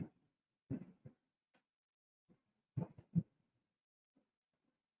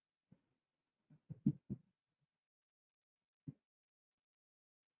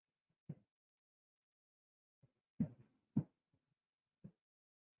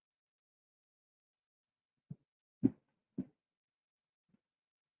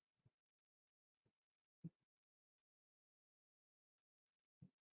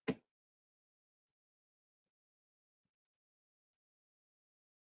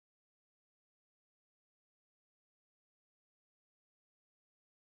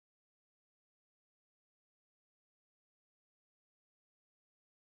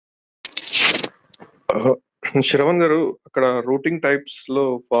 Shravan గారు, అక్కడ రూటింగ్ టైప్స్ లో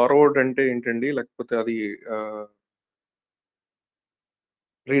ఫార్వర్డ్ అంటే ఏంటండి? లేకపోతే అది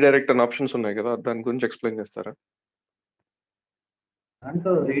రీడైరెక్ట్ అనే ఆప్షన్స్ ఉన్నాయి కదా, దాని గురించి ఎక్స్ప్లెయిన్ చేస్తారా?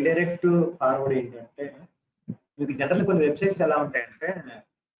 దాంట్లో రీడైరెక్ట్ ఫార్వర్డ్ ఏంటంటే, మీకు జనరల్ కొన్ని వెబ్సైట్స్ ఎలా ఉంటాయంటే,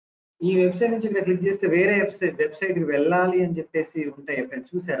 ఈ వెబ్సైట్ నుంచి ఇక్కడ క్లిక్ చేస్తే వేరే వెబ్సైట్ కి వెళ్ళాలి అని చెప్పేసి ఉంటాయి. ఎప్పుడైనా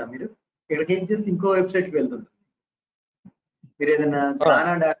చూసారా మీరు? ఇక్కడ క్లిక్ చేస్తే ఇంకో వెబ్సైట్ కి వెళ్తుంది. మీరు ఏదైనా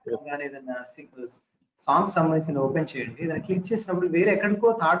గానా.com కానీ ఏదైనా సాంగ్ సంబంధించిన ఓపెన్ చేయండి, దాన్ని క్లిక్ చేసినప్పుడు వేరే ఎక్కడికో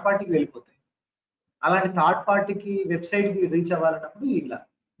థర్డ్ పార్టీకి వెళ్ళిపోతాయి. అలాంటి థర్డ్ పార్టీకి వెబ్సైట్ కి రీచ్ అవ్వాలన్నప్పుడు ఇలా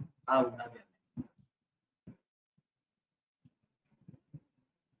ఉండాలి.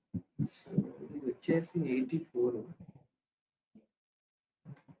 ఇది వచ్చేసి 84.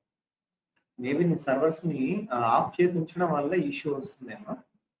 మేబీ నేను సర్వర్స్ ని ఆఫ్ చేసి ఉంచడం వల్ల ఇష్యూ వస్తుందేమో.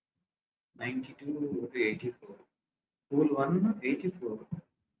 92 to 84 రూల్ 1 84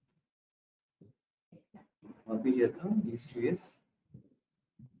 కాపీ చేద్దాం. ఈస్ట్ యూఎస్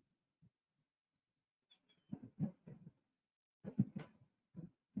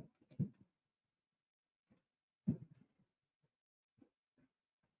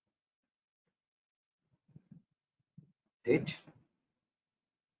డేట్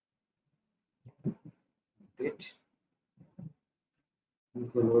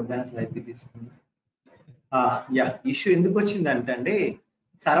ఇంకో లోడ్ బ్యాలెన్స్ ఐపీ తీసుకుందాం. ఇష్యూ ఎందుకు వచ్చిందంటే అండి,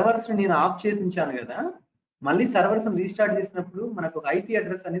 సర్వర్స్ నేను ఆఫ్ చేసి ఉంచాను కదా, మళ్ళీ సర్వర్స్ రీస్టార్ట్ చేసినప్పుడు మనకు ఒక ఐపీ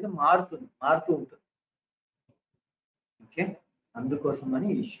అడ్రస్ అనేది మారుతూ ఉంటుంది. ఓకే, అందుకోసం అని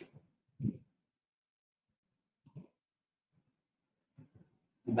issue.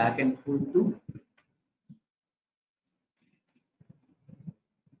 Back and full to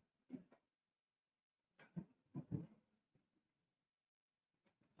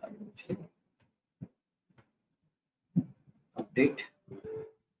update.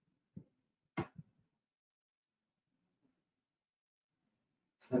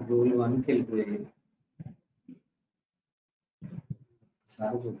 Rule 1కి వెళ్ళిపోయి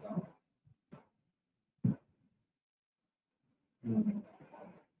ఒకసారి చూద్దాం.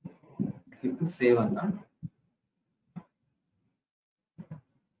 ఇప్పుడు సేవ్ అన్నా.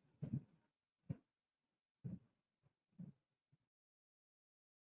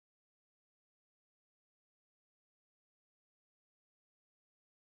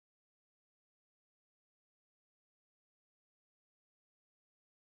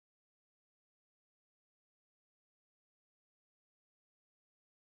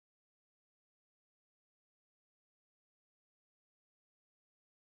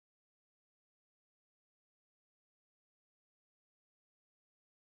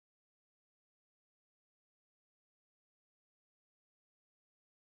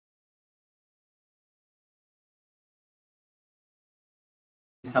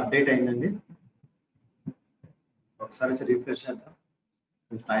 అప్డేట్ అయిందండి. ఒకసారి రిఫ్రెష్ చేద్దాం.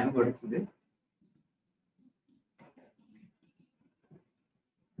 టైం పడుతుంది.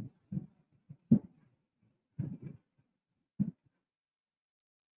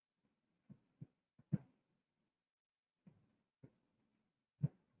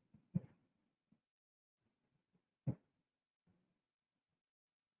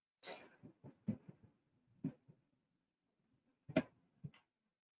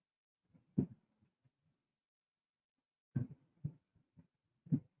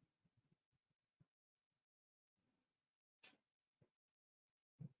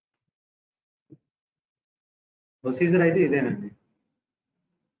 ప్రొసీజర్ అయితే ఇదేనండి.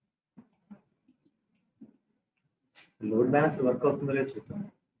 లోడ్ బ్యాలెన్స్ వర్క్ అవుతుందో లేదో చూద్దాం.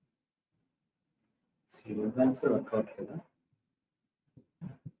 Load balance work అవ్వట్లేదా?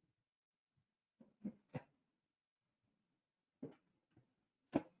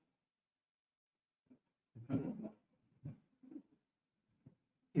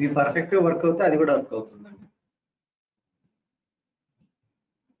 ఇది పర్ఫెక్ట్ గా వర్క్ అవుతే అది కూడా వర్క్ అవుతుందండి.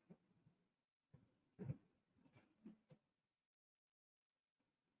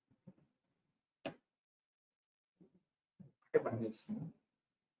 పనిచేస్తుంది.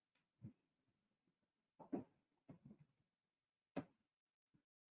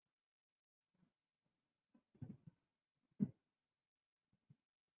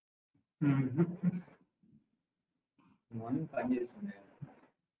 మార్నింగ్ పనిచేస్తుంది.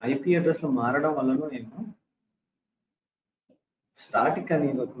 ఐపీ అడ్రస్ లో మారడం వలన నేను స్టాటిక్ అని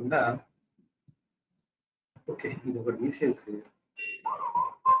ఇవ్వకుండా ఓకే ఇది ఒకటి తీసేసి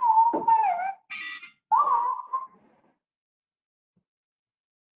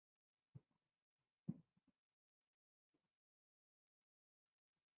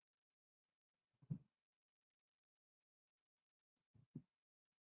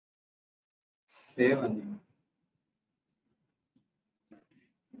సేవ్ అని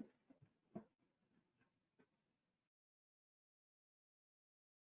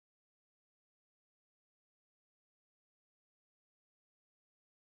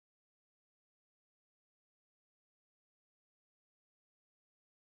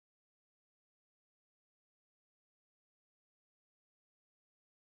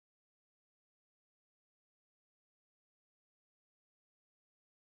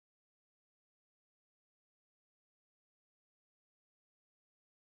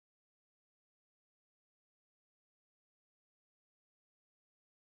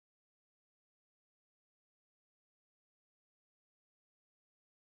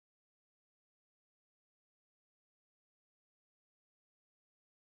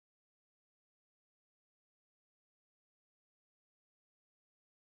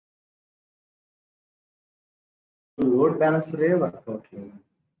లోడ్ బ్యాలెన్సరే వర్క్ అవ్వట్లేదు.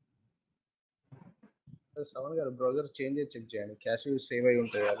 శ్రవణ్ గారు బ్రౌజర్ చేంజ్ చెక్ చేయండి, క్యాష్ సేవ్ అయి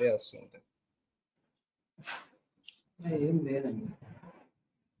ఉంటుంది, అదే వస్తుంటుంది. ఏం లేదండి.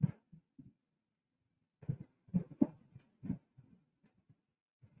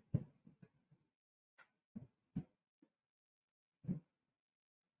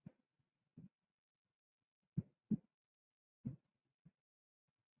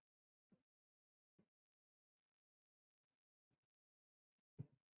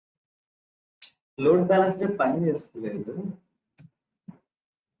 లోడ్ బ్యాలెన్స్ పని చేస్తలేదు.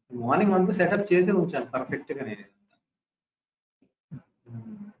 మార్నింగ్ అంతా సెటప్ చేసి ఉంచాను పర్ఫెక్ట్ గా నేను.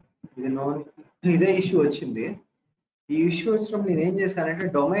 ఇదే ఇష్యూ వచ్చింది. ఈ ఇష్యూ వచ్చినప్పుడు నేను ఏం చేశానంటే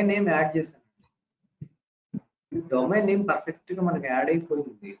డొమైన్ నేమ్ యాడ్ చేశాను. డొమైన్ నేమ్ పర్ఫెక్ట్ గా మనకి యాడ్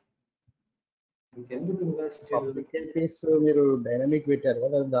అయిపోయింది. ఇంకెందుకు ఇంకా పబ్లిక్ ఐపీస్ మీరు డైనమిక్ పెట్టారు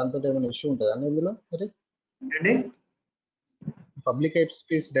కదా, దాంతో ఏమైనా ఇష్యూ ఉంటుందా ఇందులో? మరి ఏంటండి పబ్లిక్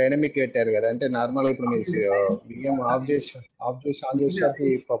ఐపీస్ డైనమిక్ పెట్టారు కదా, అంటే నార్మల్ ఇప్పుడు మీరు విఎం ఆఫ్ చేసి ఆన్ చేసేసరికి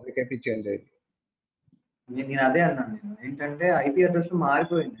పబ్లిక్ ఐపీ చేంజ్ అయింది. నేను అదే అన్నాను. నేను ఏంటంటే ఐపీ అడ్రస్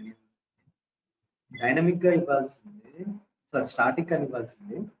మారిపోయింది. డైనమిక్ గా ఇవ్వాల్సింది, సారీ స్టాటిక్ అని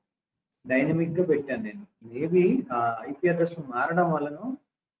ఇవ్వాల్సింది డైనమిక్ గా పెట్టాను నేను. మేబీ ఐపీ అడ్రస్ మారడం వలన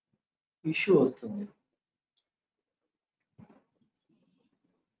ఇష్యూ వస్తుంది.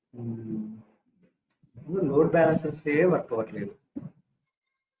 లోడ్ బ్యాలెన్సెస్ వర్క్ అవ్వట్లేదు.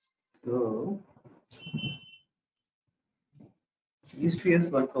 సో ఈస్టిఎస్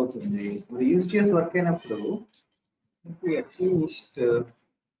వర్క్ అవుతుంది. ఇప్పుడు ఈస్టిఎస్ వర్క్ అయినప్పుడు అట్లీస్ట్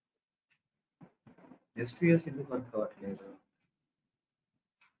ఎస్టిఎస్ ఎందుకు వర్క్ అవ్వట్లేదు?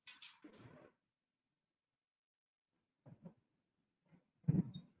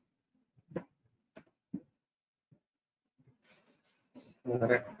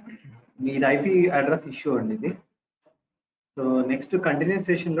 మీది ఐపీ అడ్రస్ ఇష్యూ అండి ఇది. సో నెక్స్ట్ కంటిన్యూస్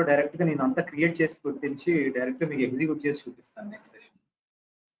సెషన్ లో డైరెక్ట్ గా నేను అంతా క్రియేట్ చేసి పుట్టించి డైరెక్ట్ మీకు ఎగ్జిక్యూట్ చేసి చూపిస్తాను నెక్స్ట్ సెషన్.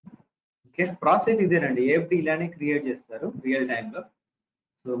 ఓకే, ప్రాసెస్ ఇదేనండి. ఏఎఫ్డి ఇలానే క్రియేట్ చేస్తారు రియల్ టైంలో.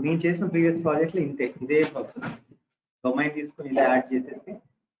 సో మేము చేసిన ప్రీవియస్ ప్రాజెక్ట్లో ఇదే ప్రాసెస్. డొమైన్ తీసుకొని ఇలా యాడ్ చేసేసి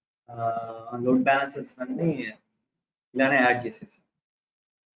లోడ్ బ్యాలెన్సెస్ అన్ని ఇలానే యాడ్ చేసేసి,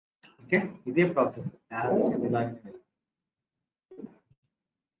 ఓకే ఇదే ప్రాసెస్ ఇలానే.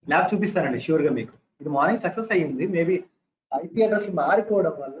 ల్యాబ్ చూపిస్తానండి షూర్గా మీకు. ఇది మార్నింగ్ సక్సెస్ అయ్యింది. మేబీ ఐపీ అడ్రస్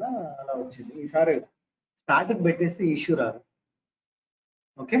మారిపోవడం వల్ల అలా వచ్చింది. ఈసారి స్టార్టింగ్ పెట్టేసి ఇష్యూ రాదు.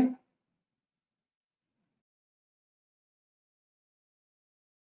 ఓకే,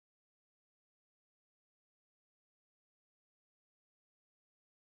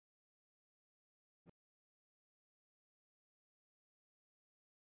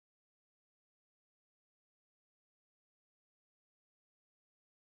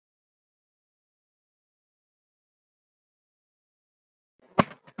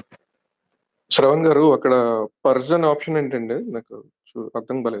 శ్రవణ్ గారు అక్కడ పర్జన్ ఆప్షన్ ఏంటండి? నాకు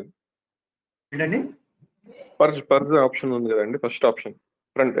అర్థం కాలేదు. ఏంటండి పర్జ్ ఆప్షన్ ఉంది కదండి, ఫస్ట్ ఆప్షన్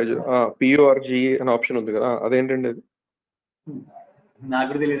ఫ్రంట్ పిఓఆర్జి అనే ఆప్షన్ ఉంది కదా, అదేంటండి అది? నాకు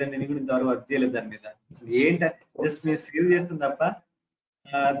కూడా తెలియదండి. నేను కూడా ఇంతవరకు వర్క్ చేయలేదు దాని మీద. అసలు ఏంట జస్ట్ మీరు సేవ్ చేస్తుంది తప్ప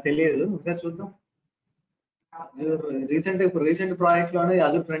తెలియదు. ఒకసారి చూద్దాం. రీసెంట్ ప్రాజెక్ట్ లోనే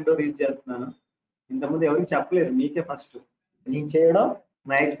అజూర్ ఫ్రంట్ డోర్ యూజ్ చేస్తున్నాను. ఇంతకుముందు ఎవరికి చెప్పలేదు, మీకే ఫస్ట్ నేను చేయడం,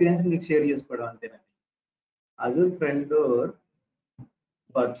 నా ఎక్స్పీరియన్స్ మీకు షేర్ చేసుకోవడం అంతేనండి. Azure front door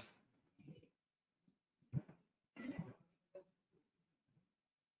purge.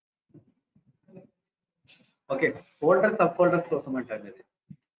 Okay, folder sub folders కోసం అంటారు ఇది.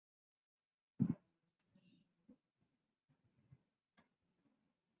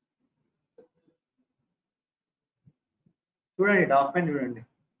 చూడండి డాక్యుమెంట్ చూడండి.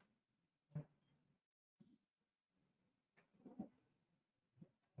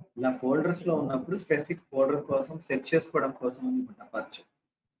 ఇలా ఫోల్డర్స్ లో ఉన్నప్పుడు స్పెసిఫిక్ ఫోల్డర్ కోసం సెట్ చేసుకోవడం కోసం అనుకుంటా purge.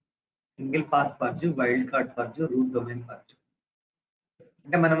 Single path purge, wild card purge, route domain purge.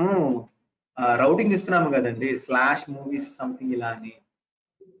 అంటే మనము రౌటింగ్ ఇస్తున్నాము కదండి, స్లాష్ మూవీస్ సంథింగ్ ఇలా అని,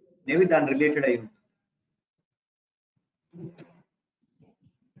 మేబీ దాని రిలేటెడ్ అయి ఉంటుంది.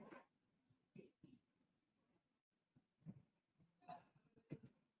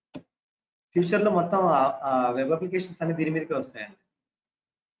 ఫ్యూచర్ లో మొత్తం వెబ్ అప్లికేషన్స్ అన్ని దీని మీదకే వస్తాయండి.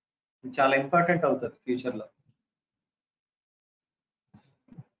 ఇది చాలా ఇంపార్టెంట్ అవుతుంది ఫ్యూచర్ లో.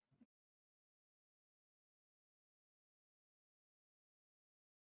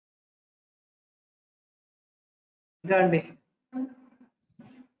 ఇంకా అండి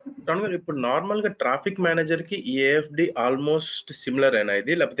ఇప్పుడు నార్మల్ గా ట్రాఫిక్ మేనేజర్ కి ఏఎఫ్డి ఆల్మోస్ట్ సిమిలర్ అయినా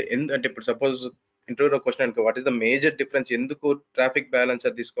ఇది, లేకపోతే అంటే ఇప్పుడు సపోజ్ ఇంటర్వ్యూలో క్వశ్చన్ అనుకో, what is the major difference, ఎందుకు ట్రాఫిక్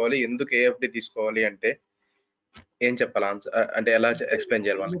బ్యాలెన్సర్ తీసుకోవాలి, ఎందుకు ఏఎఫ్డి తీసుకోవాలి అంటే ఏం చెప్పాలి ఆన్సర్, అంటే ఎలా ఎక్స్ప్లెయిన్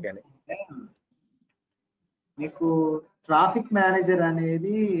చేయాలి వాళ్ళకి అని? మీకు ట్రాఫిక్ మేనేజర్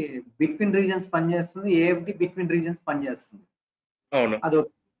అనేది బిట్వీన్ రీజన్స్ పనిచేస్తుంది, ఏఎఫ్డి బిట్వీన్ రీజన్స్ పనిచేస్తుంది. అవును. అది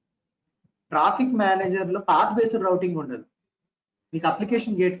ట్రాఫిక్ మేనేజర్ లో పాత్ బేస్డ్ రౌటింగ్ ఉండదు, మీకు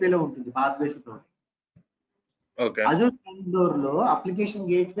అప్లికేషన్ గేట్వే లో ఉంటుంది path based routing. Okay. Azure front door లో application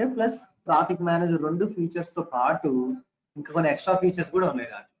gateway plus traffic manager రెండు ఫీచర్స్ తో పాటు ఇంకా కొన్ని ఎక్స్ట్రా ఫీచర్స్ కూడా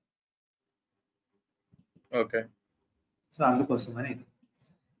ఉన్నాయి దాంట్లో. ఓకే. సో అందుకోసం అనేది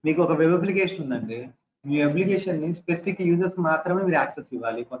మీకు ఒక వెబ్ అప్లికేషన్ ఉందండి, మీ అప్లికేషన్ ని స్పెసిఫిక్ యూజర్స్ మాత్రమే మీరు యాక్సెస్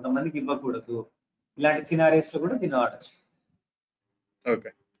ఇవ్వాలి, కొంతమందికి ఇవ్వకూడదు. ఇలాంటి సినారీస్ లో కూడా దీన్ని వాడచ్చు.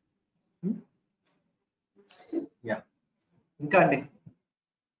 ఓకే. యా, ఇంకా అండి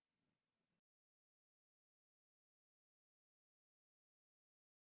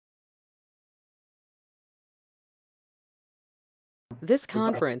This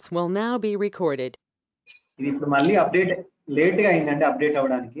conference will now be recorded. ఇది ఇప్పుడు మళ్ళీ అప్డేట్ లేట్ గా అయిందండి అప్డేట్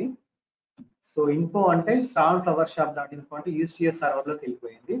అవ్వడానికి. సో ఇన్ఫో అంటే Shravan flower shop dot info అంటే యూఎస్టీఎస్ సర్వర్ లోకి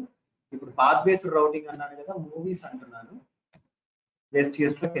వెళ్ళిపోయింది. ఇప్పుడు పాత్ బేస్డ్ రౌటింగ్ అన్నాను కదా, మూవీస్ అంటున్నాను,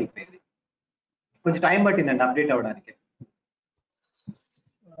 యూఎస్టీఎస్ లోకి వెళ్ళిపోయింది. కొంచెం టైం పట్టిందండి అప్డేట్ అవ్వడానికి.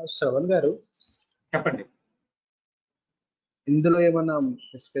 శ్రవణ్ గారు చెప్పండి. ఇందులో ఏమన్నా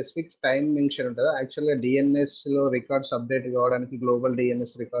స్పెసిఫిక్ టైం మెన్షన్ ఉంటుందా? యాక్చువల్గా డిఎన్ఎస్ లో రికార్డ్స్ అప్డేట్ కావడానికి, గ్లోబల్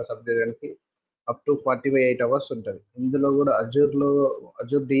డిఎన్ఎస్ రికార్డ్స్ అప్డేట్ చేయడానికి అప్ టు 48 hours ఉంటుంది. ఇందులో కూడా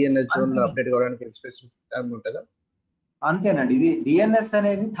అజూర్ డిఎన్ఎస్ జోన్ లో అప్డేట్ కావడానికి స్పెసిఫిక్ టైం ఉంటుందా? అంతేనండి, ఇది డిఎన్ఎస్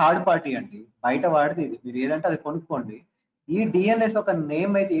అనేది థర్డ్ పార్టీ అండి, బయట వాడితే ఇది మీరు ఏదంటే అది కొనుక్కోండి. ఈ డిఎన్ఎస్ ఒక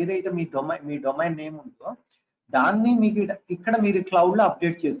నేమ్ అయితే ఏదైతే మీ డొమైన్ నేమ్ ఉందో దాన్ని మీకు ఇక్కడ మీరు క్లౌడ్ లో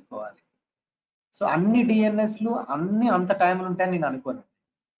అప్డేట్ చేసుకోవాలి. సో అన్ని డిఎన్ఎస్లు అన్ని అంత టైంలు ఉంటాయని నేను అనుకోను.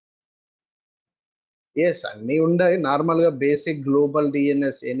 ఎస్, అన్ని ఉన్నాయి. నార్మల్ గా బేసిక్ గ్లోబల్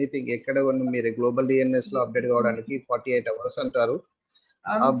డిఎన్ఎస్ ఎనీథింగ్ ఎక్కడ మీరు గ్లోబల్ డిఎన్ఎస్ లో అప్డేట్ కావడానికి 48 hours అంటారు.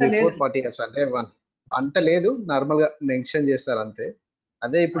 బిఫోర్ 40 hours అంటే అంత లేదు, నార్మల్ గా మెన్షన్ చేస్తారు అంతే.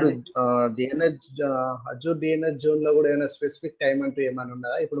 అదే ఇప్పుడు డిఎన్ఎస్ అజూర్ డిఎన్ఎస్ జోన్ లో కూడా ఏమైనా స్పెసిఫిక్ టైం అంటూ ఏమైనా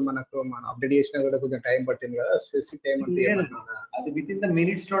ఉన్నదా? ఇప్పుడు మనకు మనం అప్డేట్ చేసినా కూడా కొంచెం టైం పట్టింది కదా, స్పెసిఫిక్ టైం అంటూ ఏమైనా ఉన్నదా? అది విత్ ఇన్ ద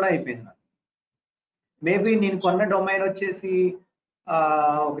మినిట్స్ లోనే అయిపోయింది. మేబీ నేను కొన్న డొమైన్ వచ్చేసి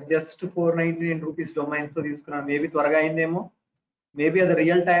ఒక జస్ట్ 499 రూపీస్ డొమైన్ తో తీసుకున్నాను. మేబీ త్వరగా అయిందేమో, మేబీ అది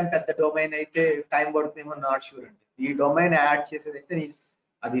రియల్ టైం పెద్ద డొమైన్ అయితే టైం పడుతుందేమో, నాట్ షూర్ అండి. ఈ డొమైన్ యాడ్ చేసేది అయితే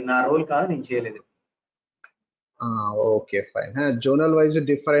అది నా రోల్ కాదు, నేను చేయలేదు. Okay fine. Zonal wise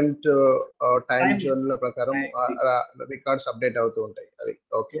different time జోన్ల ప్రకారం రికార్డ్స్ అప్డేట్ అవుతూ ఉంటాయి. అది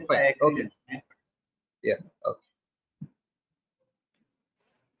okay fine. Okay yeah okay.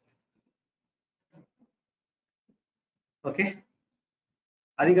 Okay,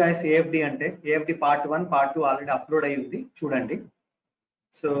 అది గాయస్ ఏఎఫ్డి అంటే. AFD part 1 part 2 already upload అయి ఉంది, చూడండి.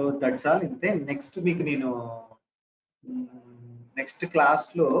 So that's all. ఇంతే. నెక్స్ట్ మీకు నేను నెక్స్ట్ క్లాస్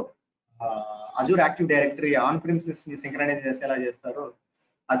లో Azure active directory on premises ని సింక్రనైజ్ చేసి ఎలా చేస్తారో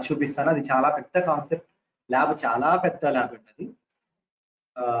అది చూపిస్తాను. అది చాలా పెద్ద కాన్సెప్ట్. ల్యాబ్ చాలా పెద్ద ల్యాబ్ అండి.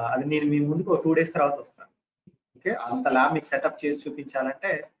 అది నేను మీ ముందుకు 2 days తర్వాత వస్తాను. ఓకే, అంత ల్యాబ్ మీకు సెటప్ చేసి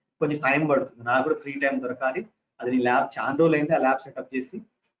చూపించాలంటే కొంచెం టైం పడుతుంది. నాకు కూడా ఫ్రీ టైం దొరకాలి. అది ల్యాబ్ చాలా రోజులు అయింది ఆ ల్యాబ్ సెటప్ చేసి,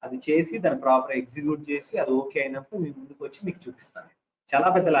 అది చేసి దాన్ని ప్రాపర్ ఎగ్జిక్యూట్ చేసి అది ఓకే అయినప్పుడు మీ ముందుకు వచ్చి మీకు చూపిస్తాను. చాలా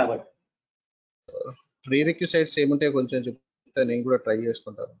పెద్ద ల్యాబ్ అండి. ప్రీ రిక్విజైట్స్ ఏముంటాయో కొంచెం చెప్తే నేను కూడా ట్రై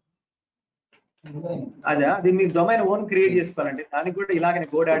చేసుకుంటాను. అదే, అది మీ డొమైన్ ఓన్ క్రియేట్ చేసుకోవాలంటే దానికి కూడా ఇలాగనే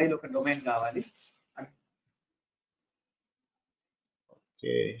గోడాడీలో ఒక డొమైన్ కావాలి.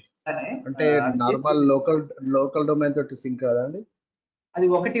 అంటే నార్మల్ లోకల్ డొమైన్ తోటి సింక్ కాదండి? అది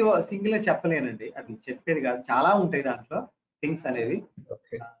ఒకటి సింగిల్ చెప్పలేనండి, అది చెప్పేది కాదు. చాలా ఉంటాయి దాంట్లో థింగ్స్ అనేవి.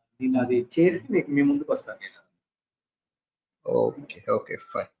 నేను అది చేసి మీకు మీ ముందుకు వస్తాను నేను. Okay okay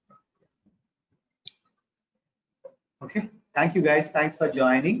fine. Okay, thank you guys, thanks for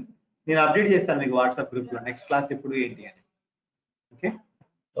joining. నేను అప్డేట్ చేస్తాను మీకు వాట్సాప్ గ్రూప్ లో నెక్స్ట్ క్లాస్ ఎప్పుడు ఏంటి అని. Okay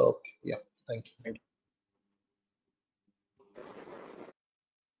okay yeah thank you.